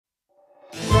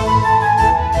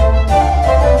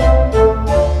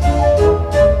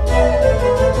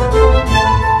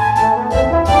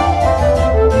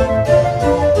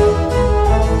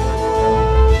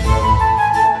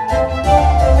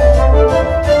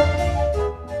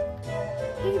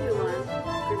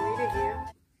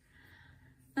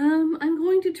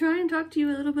to talk to you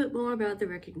a little bit more about the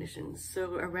recognitions,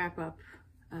 so a wrap-up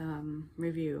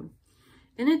review.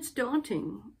 And it's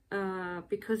daunting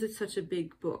because it's such a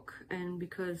big book, and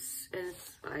because,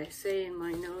 as I say in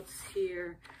my notes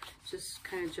here, just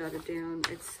kind of jotted down,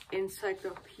 it's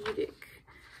encyclopedic,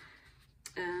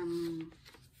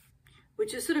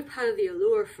 which is sort of part of the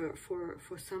allure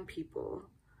for some people,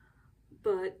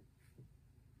 but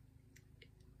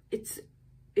it's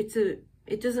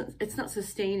not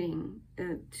sustaining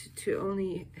to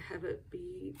only have it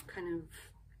be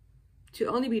to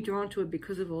only be drawn to it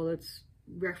because of all its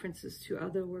references to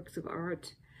other works of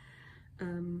art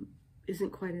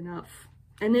isn't quite enough.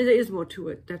 And there is more to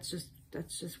it. That's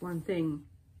just one thing.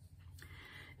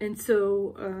 And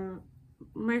so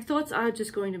my thoughts are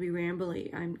just going to be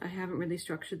rambly. I haven't really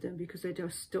structured them because I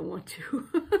just don't want to.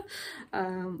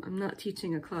 I'm not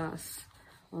teaching a class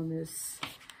on this.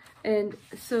 And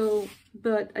so,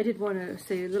 but I did want to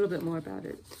say a little bit more about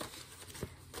it.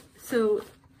 So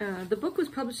the book was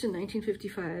published in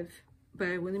 1955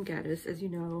 by William Gaddis, as you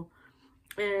know,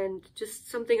 and just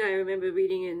something I remember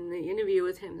reading in the interview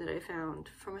with him that I found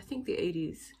from, I think, the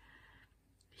 80s.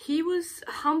 He was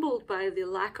humbled by the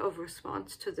lack of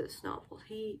response to this novel.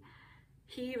 He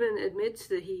even admits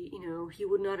that he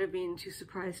would not have been too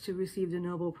surprised to receive the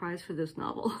Nobel Prize for this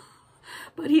novel.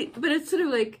 but it's sort of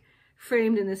like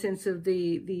framed in the sense of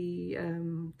the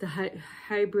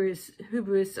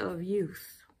hubris of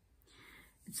youth.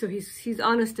 So he's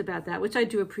honest about that, which I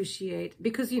do appreciate,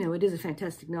 because, it is a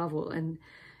fantastic novel, and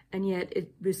yet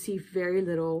it received very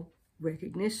little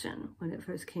recognition when it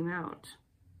first came out.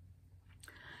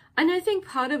 And I think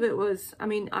part of it was,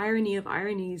 irony of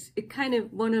ironies. It kind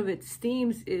of, one of its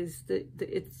themes is that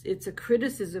it's a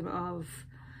criticism of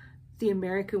the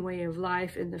American way of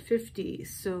life in the 50s.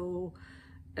 So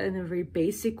in a very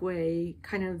basic way,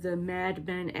 kind of the Mad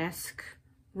Men-esque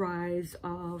rise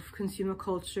of consumer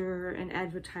culture and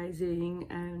advertising,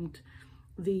 and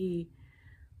the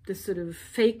sort of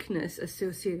fakeness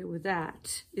associated with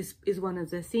that is one of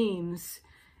the themes.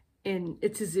 And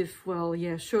it's as if, well,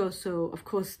 yeah, sure, so of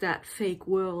course that fake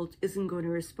world isn't going to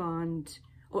respond,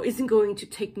 or isn't going to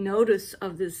take notice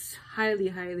of this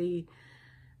highly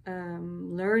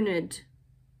learned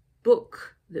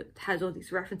book that has all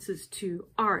these references to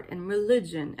art and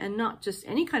religion, and not just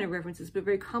any kind of references, but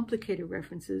very complicated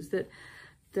references that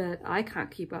I can't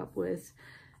keep up with.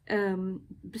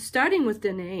 Starting with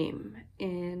the name.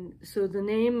 And so the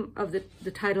name of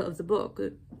the title of the book,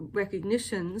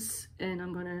 Recognitions, and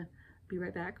I'm gonna be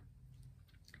right back.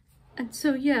 And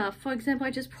so, yeah, for example,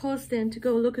 I just paused then to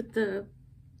go look at the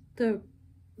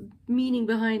meaning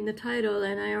behind the title,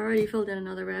 and I already fell down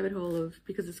another rabbit hole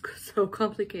because it's so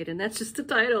complicated. And that's just the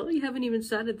title. You haven't even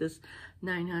started this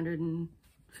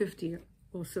 950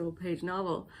 or so page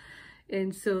novel.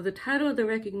 And so the title of the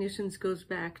Recognitions goes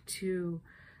back to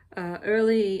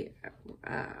early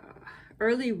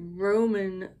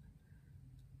Roman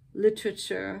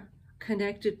literature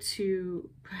connected to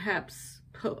perhaps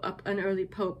an early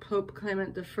Pope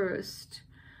Clement I,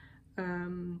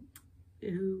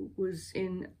 who was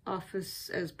in office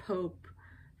as Pope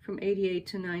from 88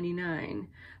 to 99.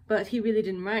 But he really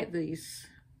didn't write these.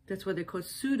 That's why they're called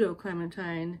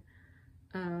pseudo-Clementine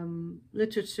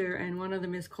literature, and one of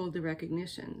them is called the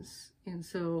Recognitions. And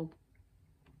so,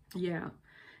 yeah.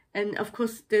 And of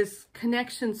course, there's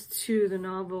connections to the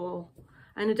novel,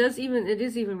 and it is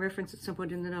even referenced at some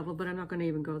point in the novel, but I'm not going to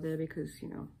even go there because,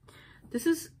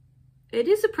 it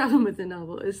is a problem with the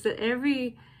novel, is that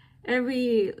every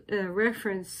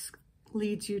reference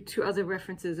leads you to other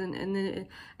references, and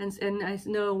I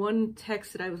know one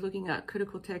text that I was looking at,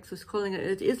 critical text, was calling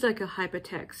it is like a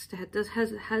hypertext. It does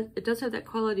have that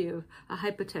quality of a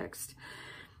hypertext.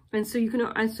 And so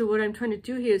so what I'm trying to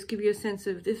do here is give you a sense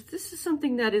of this is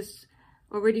something that is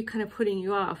already kind of putting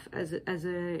you off as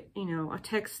a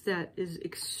text that is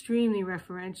extremely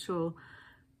referential.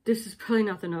 This is probably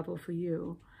not the novel for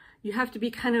you. You have to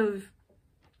be kind of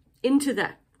into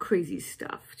that crazy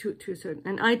stuff to a certain,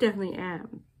 and I definitely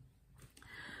am.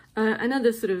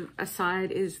 Another sort of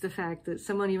aside is the fact that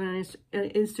someone even on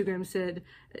Instagram said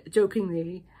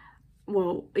jokingly,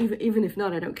 well, even if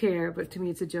not, I don't care, but to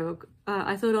me it's a joke.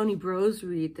 I thought only bros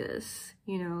read this,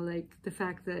 like the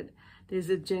fact that there's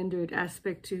a gendered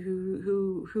aspect to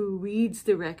who reads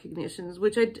the Recognitions,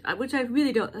 which I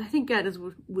really don't. I think Gaddis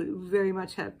would very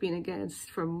much have been against,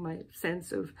 from my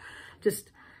sense of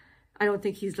just. I don't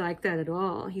think he's like that at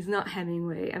all. He's not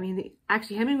Hemingway.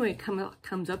 Actually, Hemingway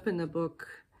comes up in the book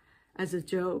as a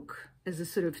joke, as a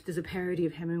sort of, there's a parody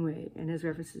of Hemingway and his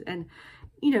references. And,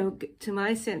 to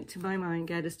my mind,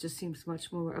 Gaddis just seems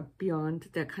much more beyond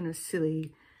that kind of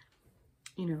silly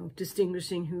you know,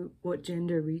 distinguishing what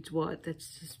gender reads what.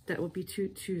 That would be too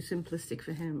simplistic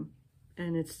for him,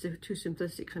 and it's too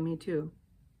simplistic for me too.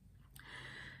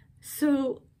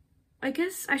 So I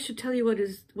guess I should tell you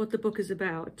what the book is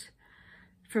about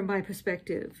from my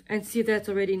perspective, and see, that's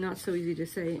already not so easy to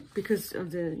say because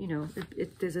of the, you know,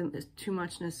 there's too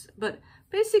muchness. But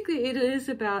basically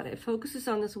it focuses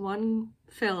on this one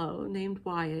fellow named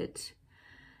Wyatt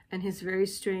and his very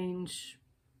strange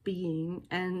being,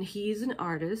 and he's an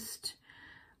artist.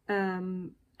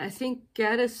 I think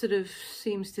Gaddis sort of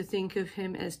seems to think of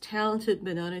him as talented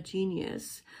but not a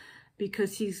genius,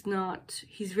 because he's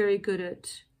very good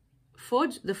at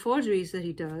the forgeries that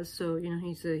he does. So, you know,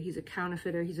 he's a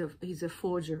counterfeiter, he's a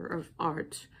forger of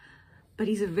art, but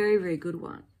he's a very, very good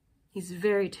one. He's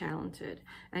very talented,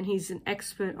 and he's an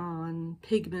expert on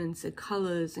pigments and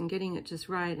colors and getting it just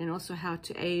right, and also how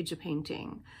to age a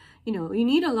painting. You know, you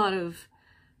need a lot of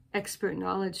expert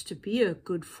knowledge to be a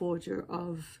good forger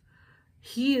of.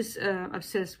 He is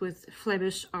obsessed with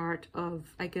Flemish art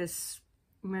of, I guess,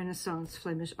 Renaissance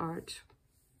Flemish art.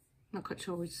 Not quite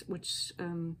sure which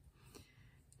and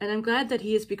I'm glad that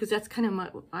he is, because that's kind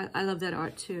of I love that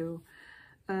art too.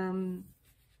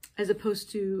 As opposed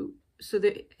to, so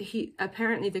that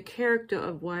apparently the character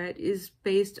of Wyatt is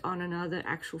based on another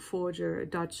actual forger, a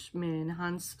Dutch man,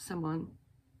 Hans someone,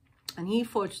 and he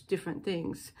forged different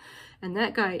things. And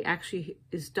that guy actually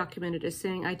is documented as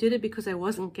saying, I did it because I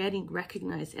wasn't getting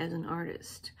recognized as an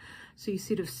artist. So you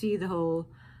sort of see the whole,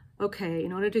 okay,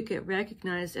 in order to get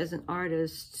recognized as an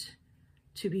artist,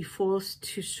 to be forced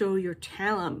to show your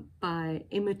talent by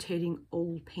imitating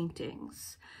old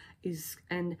paintings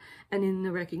and in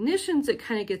the recognitions, it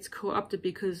kind of gets co-opted,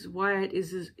 because Wyatt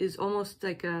is almost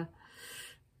like a,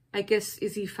 I guess,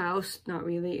 is he Faust? Not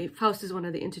really. Faust is one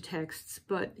of the intertexts,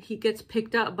 but he gets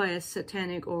picked up by a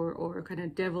satanic or kind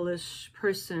of devilish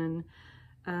person,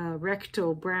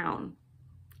 Recto Brown,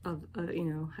 of you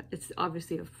know, it's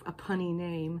obviously a punny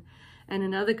name, and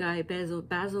another guy, Basil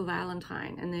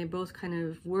Valentine, and they both kind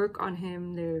of work on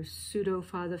him. They're pseudo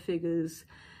father figures,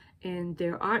 and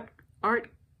they're art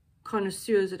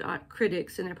connoisseurs and art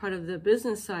critics, and they're part of the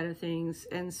business side of things.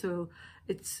 And so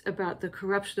it's about the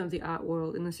corruption of the art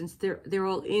world, in the sense they're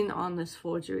all in on this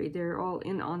forgery. They're all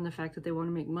in on the fact that they want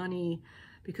to make money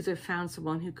because they've found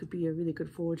someone who could be a really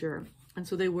good forger. And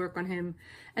so they work on him.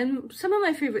 And some of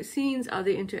my favorite scenes are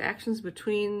the interactions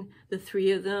between the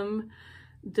three of them,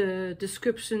 the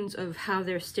descriptions of how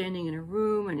they're standing in a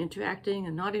room and interacting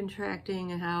and not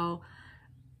interacting, and how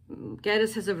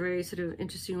Gaddis has a very sort of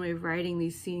interesting way of writing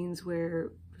these scenes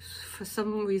where for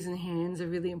some reason hands are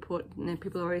really important, and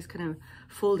people are always kind of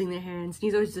folding their hands. And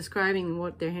he's always describing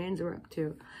what their hands are up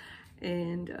to.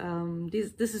 And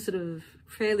this is sort of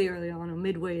fairly early on, or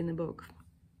midway in the book.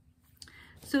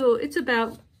 So it's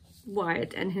about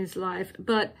Wyatt and his life,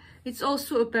 but it's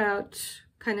also about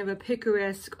kind of a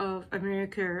picaresque of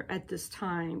America at this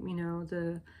time, you know,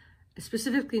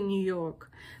 specifically New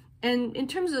York. And in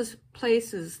terms of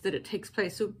places that it takes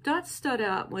place, so Dots start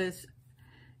out with,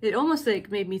 it almost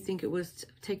like made me think it was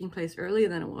taking place earlier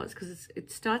than it was, because it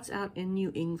starts out in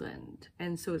New England.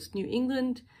 And so it's New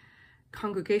England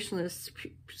Congregationalists,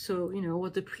 so, you know,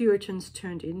 what the Puritans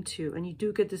turned into. And you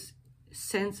do get this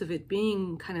sense of it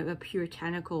being kind of a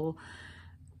puritanical,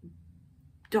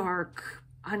 dark,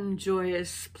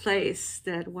 unjoyous place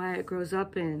that Wyatt grows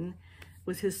up in,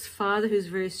 with his father who's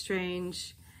very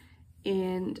strange,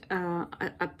 and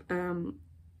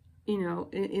you know,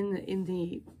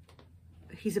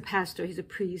 he's a pastor, he's a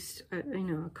priest, you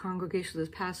know, a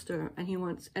Congregationalist pastor,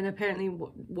 and apparently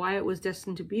Wyatt was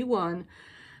destined to be one.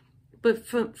 But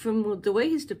from the way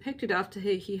he's depicted, after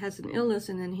he has an illness,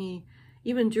 and then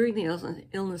even during the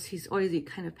illness, he's always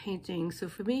kind of painting. So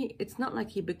for me, it's not like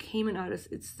he became an artist,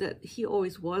 it's that he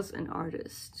always was an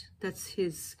artist. That's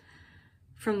his,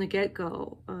 from the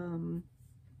get-go.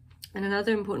 And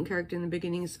another important character in the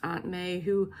beginning is Aunt May,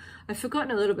 who I've forgotten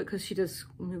a little bit because she does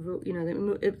move, you know,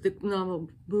 the novel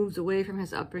moves away from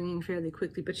his upbringing fairly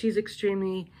quickly, but she's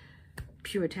extremely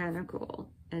puritanical,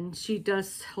 and she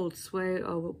does hold sway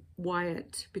over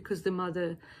Wyatt because the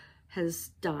mother has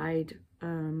died,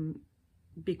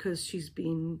 because she's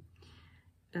been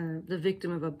the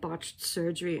victim of a botched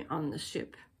surgery on the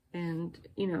ship. And,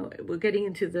 you know, we're getting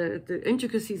into the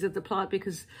intricacies of the plot,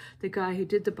 because the guy who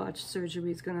did the botched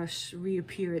surgery is going to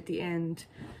reappear at the end.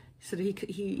 So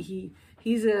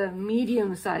he's a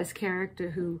medium-sized character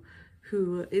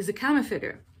who is a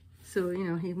counterfeiter. So, you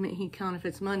know, he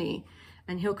counterfeits money,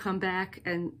 and he'll come back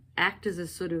and act as a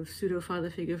sort of pseudo-father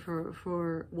figure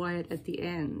for Wyatt at the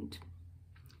end.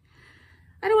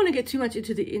 I don't want to get too much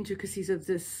into the intricacies of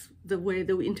this, the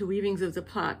interweavings of the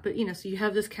plot, but, you know, so you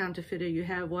have this counterfeiter, you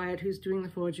have Wyatt who's doing the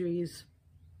forgeries,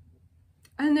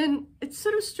 and then it's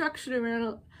sort of structured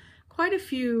around quite a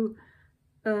few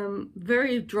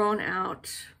very drawn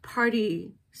out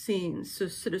party scenes, so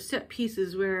sort of set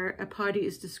pieces where a party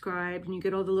is described, and you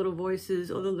get all the little voices,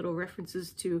 all the little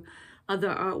references to other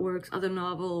artworks, other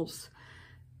novels,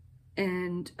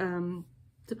 and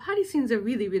the party scenes are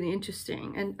really, really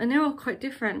interesting, and they're all quite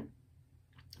different.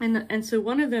 And so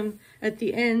one of them at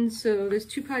the end, so there's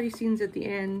two party scenes at the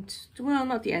end, well,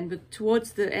 not the end, but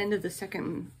towards the end of the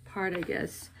second part, I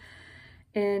guess.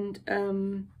 And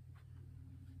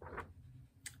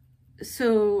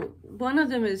so one of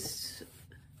them is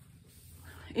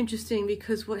interesting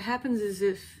because what happens is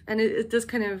and it does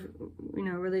kind of, you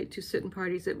know, relate to certain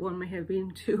parties that one may have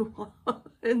been to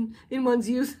in one's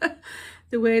youth,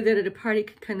 the way that at a party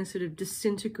can kind of sort of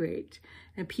disintegrate,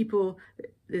 and people,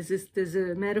 there's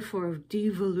a metaphor of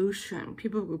devolution.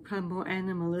 People become more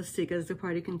animalistic as the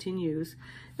party continues,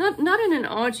 not in an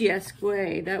orgy-esque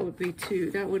way, that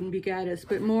wouldn't be Gaddis,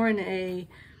 but more in a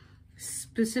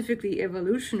specifically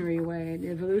evolutionary way, an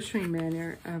evolutionary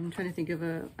manner. I'm trying to think of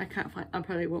I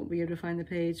probably won't be able to find the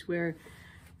page where,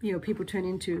 you know, people turn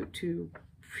into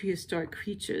prehistoric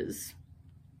creatures,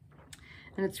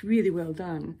 and it's really well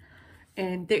done.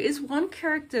 And there is one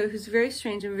character who's very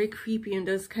strange and very creepy and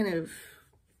does kind of,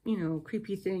 you know,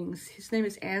 creepy things. His name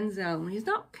is Anselm. He's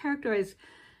not characterized,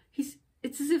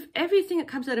 it's as if everything that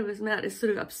comes out of his mouth is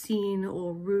sort of obscene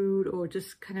or rude or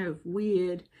just kind of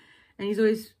weird. And he's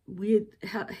always weird,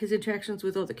 his interactions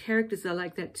with all the characters are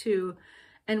like that too.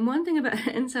 And one thing about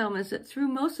Anselm is that through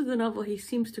most of the novel, he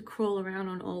seems to crawl around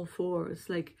on all fours.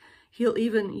 Like,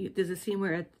 there's a scene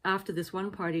where after this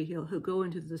one party, he'll go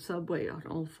into the subway on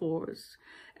all fours.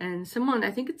 And someone,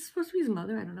 I think it's supposed to be his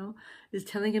mother, I don't know, is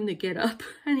telling him to get up,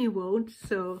 and he won't.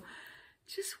 So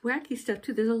just wacky stuff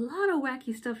too. There's a lot of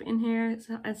wacky stuff in here,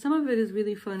 and some of it is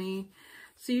really funny.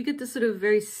 So you get this sort of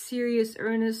very serious,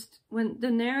 earnest, when the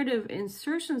narrative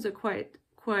insertions are quite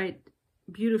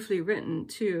beautifully written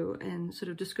too, and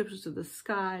sort of descriptions of the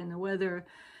sky and the weather.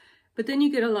 But then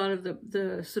you get a lot of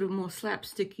the sort of more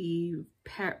slapsticky,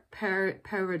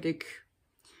 parodic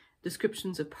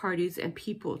descriptions of parties and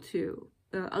people too.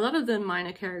 A lot of the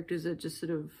minor characters are just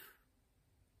sort of,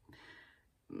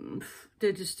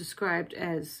 they're just described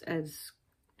as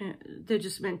they're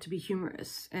just meant to be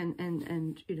humorous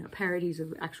and you know, parodies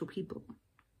of actual people.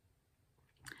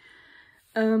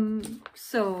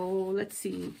 So let's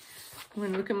see. I'm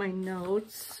going to look at my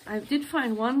notes. I did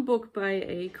find one book by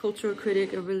a cultural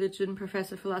critic, a religion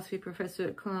professor, philosophy professor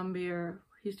at Columbia.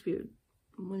 He used to be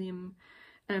William.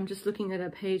 And I'm just looking at a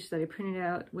page that I printed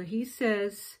out where he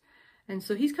says, and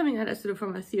so he's coming at it sort of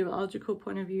from a theological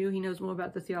point of view. He knows more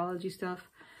about the theology stuff.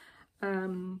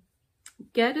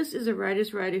 Gaddis is a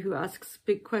writer's writer who asks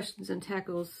big questions and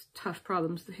tackles tough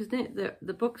problems.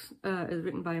 The book is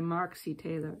written by Mark C.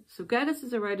 Taylor. So Gaddis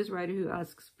is a writer's writer who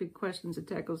asks big questions and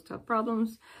tackles tough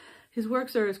problems. His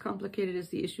works are as complicated as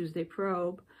the issues they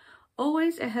probe.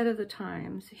 Always ahead of the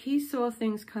times, he saw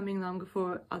things coming long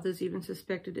before others even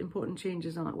suspected important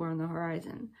changes were on the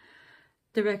horizon.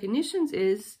 The Recognitions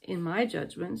is, in my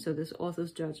judgment, so this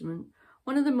author's judgment,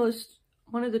 one of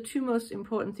the two most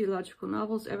important theological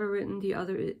novels ever written. The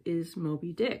other is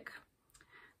Moby Dick.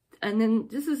 And then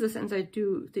this is a sentence I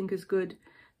do think is good.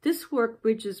 This work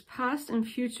bridges past and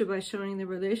future by showing the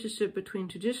relationship between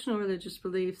traditional religious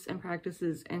beliefs and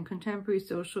practices and contemporary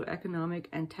social, economic,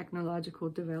 and technological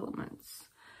developments.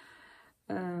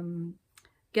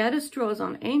 Gaddis draws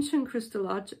on ancient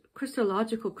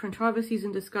Christological controversies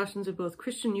and discussions of both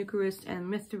Christian Eucharist and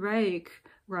Mithraic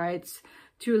rites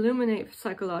to illuminate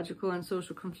psychological and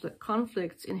social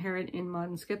conflicts inherent in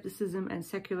modern skepticism and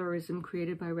secularism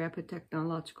created by rapid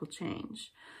technological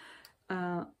change.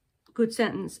 Good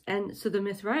sentence. And so the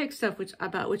Mithraic stuff,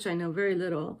 about which I know very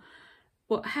little,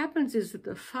 what happens is that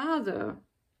the father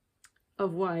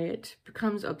of Wyatt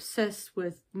becomes obsessed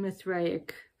with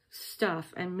Mithraic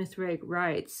stuff and Mithraic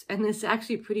rites. And there's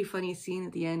actually a pretty funny scene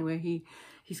at the end where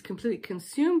he's completely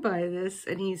consumed by this,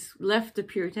 and he's left the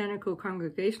puritanical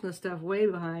congregational stuff way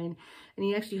behind, and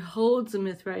he actually holds the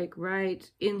Mithraic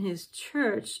rite in his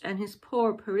church, and his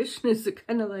poor parishioners are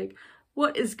kind of like,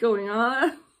 what is going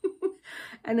on?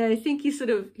 And I think he's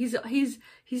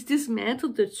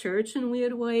dismantled the church in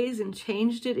weird ways and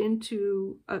changed it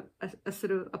into a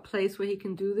sort of a place where he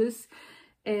can do this.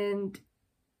 And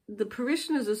the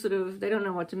parishioners are sort of, they don't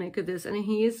know what to make of this, and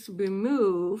he is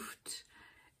removed.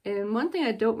 And one thing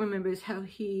I don't remember is how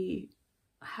he's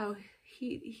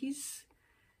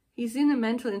he's in a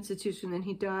mental institution and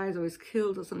he dies or is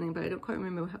killed or something, but I don't quite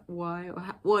remember why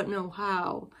or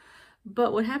how.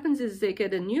 But what happens is they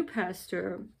get a new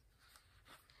pastor,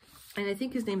 and I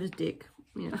think his name is Dick,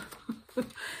 you know.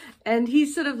 And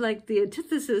he's sort of like the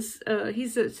antithesis.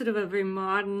 He's sort of a very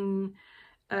modern,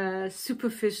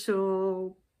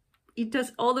 superficial. He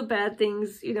does all the bad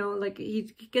things, you know, like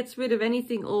he gets rid of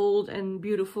anything old and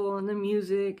beautiful and the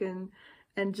music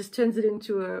and just turns it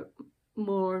into a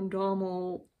more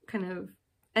normal kind of,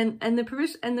 and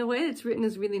the way it's written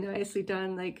is really nicely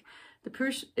done. Like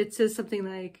it says something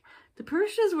like, the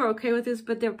parishioners were okay with this,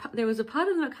 but there was a part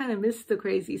of them that kind of missed the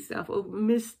crazy stuff or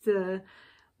missed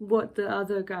what the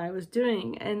other guy was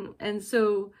doing. And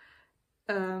so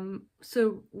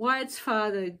Wyatt's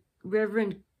father,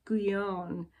 Reverend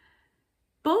Guyon,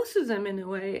 both of them in a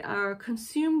way are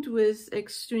consumed with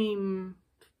extreme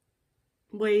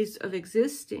ways of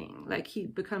existing. Like he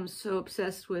becomes so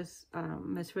obsessed with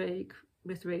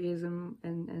Mithraism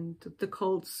and the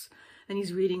cults, and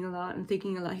he's reading a lot and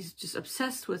thinking a lot. He's just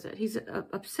obsessed with it. He's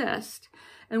obsessed,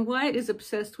 and Wyatt is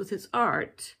obsessed with his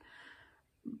art.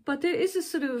 But there is a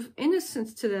sort of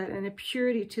innocence to that and a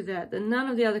purity to that none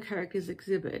of the other characters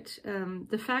exhibit.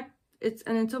 The fact it's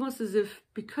almost as if,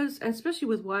 because, and especially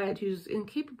with Wyatt, who's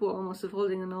incapable almost of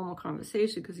holding a normal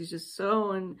conversation because he's just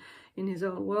so in his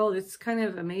own world. It's kind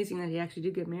of amazing that he actually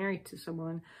did get married to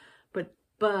someone,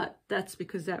 but that's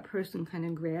because that person kind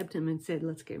of grabbed him and said,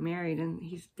 let's get married. And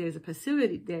there's a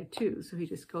passivity there too. So he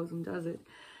just goes and does it.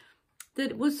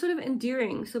 That was sort of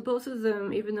endearing. So both of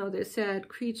them, even though they're sad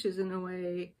creatures in a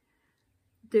way,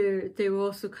 they were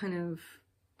also kind of,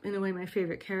 in a way, my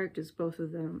favorite characters, both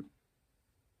of them.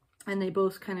 And they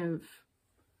both kind of,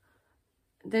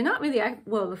 they're not really,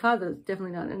 well, the father's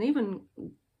definitely not. And even,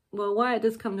 well, Wyatt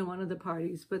does come to one of the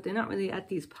parties, but they're not really at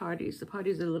these parties. The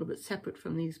parties are a little bit separate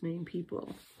from these main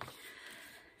people.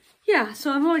 Yeah,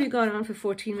 so I've already gone on for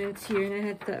 14 minutes here, and I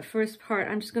had that first part.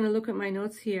 I'm just going to look at my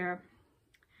notes here.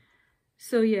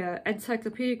 So yeah,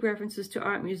 encyclopedic references to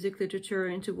art, music, literature,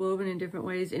 interwoven in different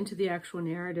ways into the actual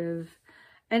narrative.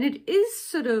 And it is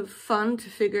sort of fun to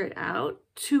figure it out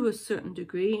to a certain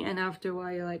degree. And after a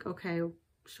while, you're like, okay,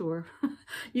 sure.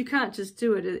 You can't just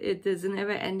do it. There's a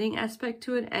never-ending aspect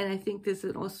to it. And I think there's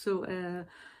also a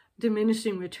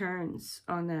diminishing returns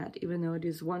on that, even though it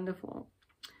is wonderful.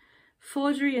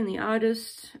 Forgery and the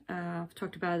artist, I've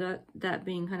talked about that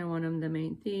being kind of one of the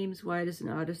main themes. Wyatt is an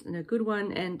artist and a good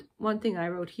one. And one thing I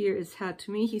wrote here is how,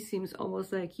 to me, he seems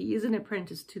almost like he is an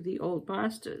apprentice to the old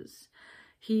masters.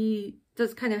 He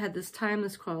does kind of have this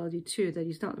timeless quality too, that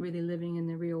he's not really living in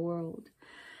the real world.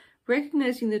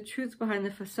 Recognizing the truth behind the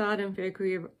facade and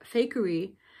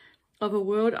fakery of a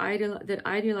world that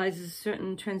idealizes a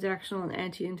certain transactional and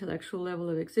anti-intellectual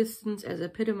level of existence, as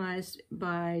epitomized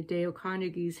by Dale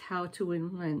Carnegie's How to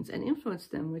Win Friends and Influence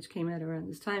Them, which came out around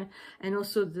this time, and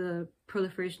also the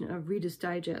proliferation of Reader's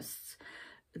Digests.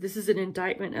 This is an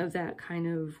indictment of that kind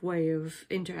of way of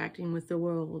interacting with the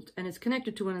world, and it's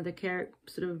connected to one of the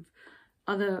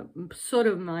other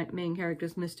main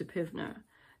characters, Mr. Pivner.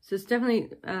 So it's definitely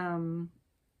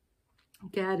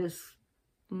Gaddis,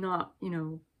 not, you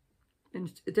know, and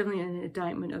it's definitely an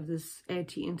indictment of this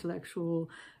anti-intellectual,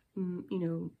 you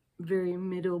know, very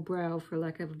middle brow, for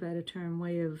lack of a better term,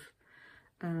 way of,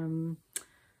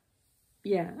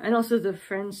 yeah, and also the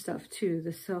friend stuff too,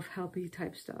 the self-helpy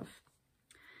type stuff.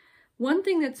 One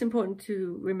thing that's important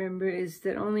to remember is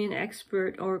that only an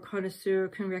expert or a connoisseur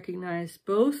can recognize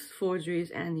both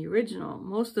forgeries and the original.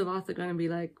 Most of us are going to be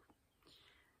like,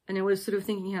 and I was sort of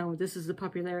thinking how this is the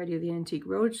popularity of the Antique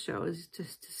Roadshow, is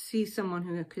just to see someone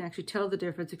who can actually tell the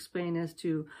difference, explain as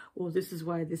to, oh, this is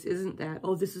why this isn't that,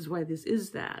 oh, this is why this is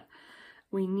that.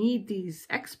 We need these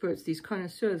experts, these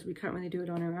connoisseurs. We can't really do it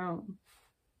on our own.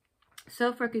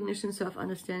 Self-recognition,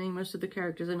 self-understanding. Most of the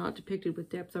characters are not depicted with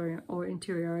depth or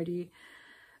interiority.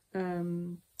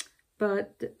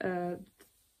 But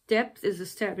depth is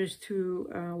established through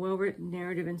well-written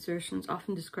narrative insertions,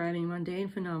 often describing mundane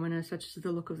phenomena such as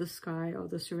the look of the sky or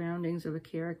the surroundings of a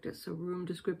character. So room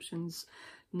descriptions,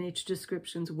 nature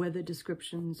descriptions, weather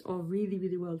descriptions, all really,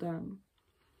 really well done.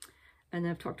 And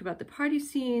I've talked about the party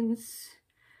scenes,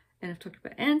 and I've talked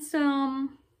about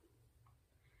Anselm.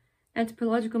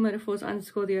 Anthropological metaphors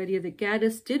underscore the idea that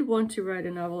Gaddis did want to write a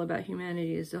novel about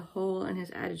humanity as a whole, and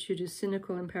his attitude is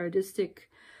cynical and parodistic.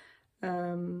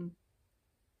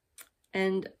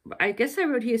 And I guess I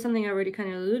wrote here something I already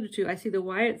kind of alluded to. I see the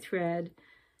Wyatt thread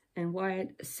and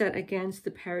Wyatt set against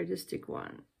the parodistic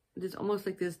one. There's almost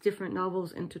like there's different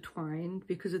novels intertwined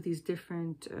because of these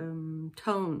different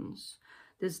tones.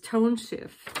 There's tone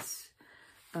shifts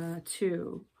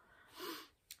too.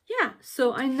 yeah,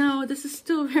 so I know this is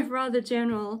still rather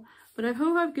general, but I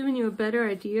hope I've given you a better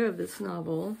idea of this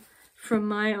novel from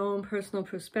my own personal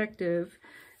perspective.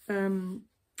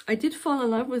 I did fall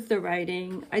in love with the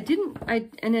writing. I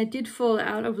did fall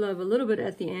out of love a little bit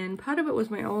at the end. Part of it was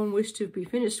my own wish to be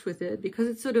finished with it,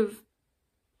 because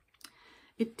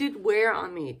it did wear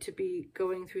on me to be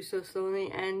going through so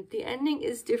slowly, and the ending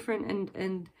is different,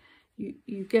 and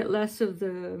you get less of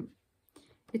the,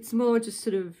 it's more just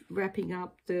sort of wrapping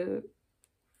up the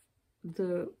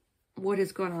what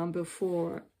has gone on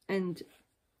before. And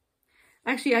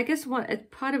actually, I guess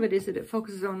part of it is that it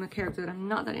focuses on the character that I'm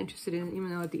not that interested in, even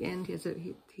though at the end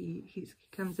he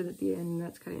comes in at the end, and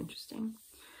that's kind of interesting.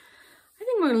 I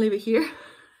think we're going to leave it here.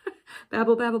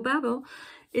 Babble, babble, babble.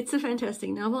 It's a fantastic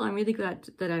novel. I'm really glad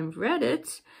that I've read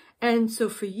it. And so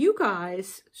for you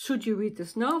guys, should you read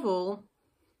this novel,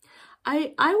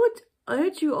 I would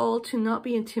urge you all to not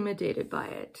be intimidated by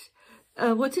it.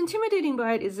 What's intimidating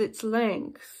by it is its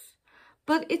length,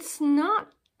 but it's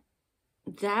not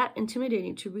that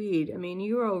intimidating to read. I mean,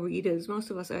 you're all readers.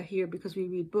 Most of us are here because we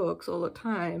read books all the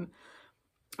time.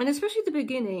 And especially at the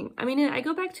beginning. I mean, I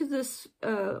go back to this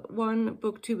one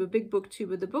booktube, a big booktube,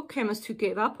 with the book chemist who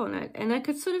gave up on it. And I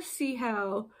could sort of see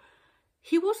how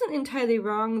he wasn't entirely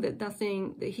wrong that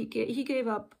he gave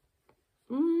up.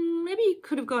 Maybe he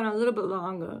could have gone a little bit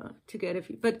longer to get a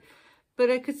few, but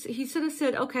he sort of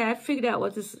said, okay, I figured out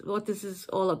what this is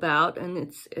all about, and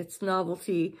it's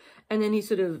novelty. And then he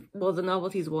sort of, well, the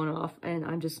novelty's worn off, and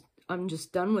I'm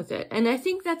just done with it. And I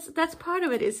think that's part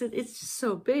of it, is that it's just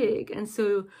so big, and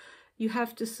so you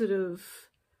have to sort of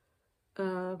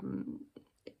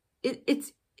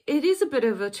it is a bit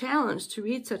of a challenge to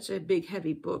read such a big,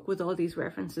 heavy book with all these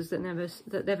references that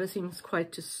never seems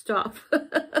quite to stop.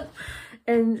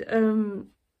 And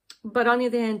but on the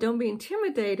other hand, don't be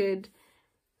intimidated.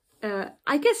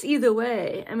 I guess either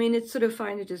way, I mean, it's sort of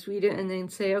fine to just read it and then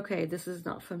say, okay, this is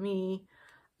not for me.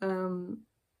 I'm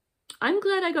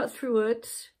glad I got through it.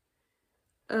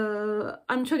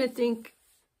 I'm trying to think,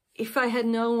 if I had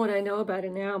known what I know about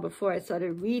it now before I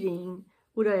started reading,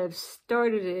 would I have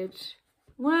started it?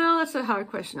 Well, that's a hard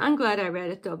question. I'm glad I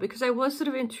read it though, because I was sort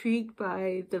of intrigued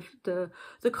by the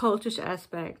cultish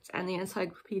aspects and the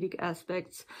encyclopedic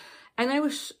aspects. And I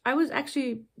was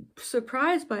actually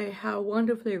surprised by how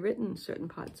wonderfully written certain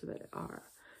parts of it are.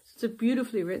 It's a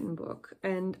beautifully written book,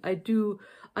 and I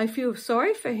feel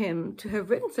sorry for him to have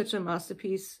written such a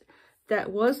masterpiece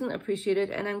that wasn't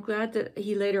appreciated, and I'm glad that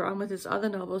he later on with his other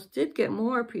novels did get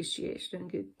more appreciation,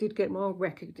 did get more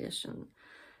recognition.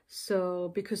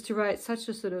 So, because to write such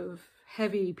a sort of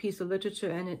heavy piece of literature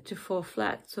and it to fall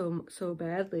flat so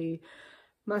badly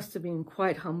must have been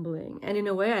quite humbling. And in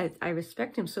a way, I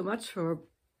respect him so much for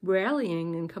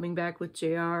rallying and coming back with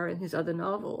JR and his other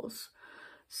novels.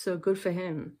 So good for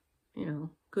him,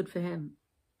 good for him.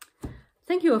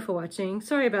 Thank you all for watching.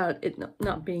 Sorry about it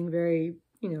not being very,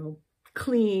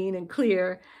 clean and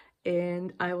clear.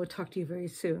 And I will talk to you very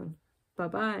soon.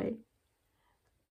 Bye-bye.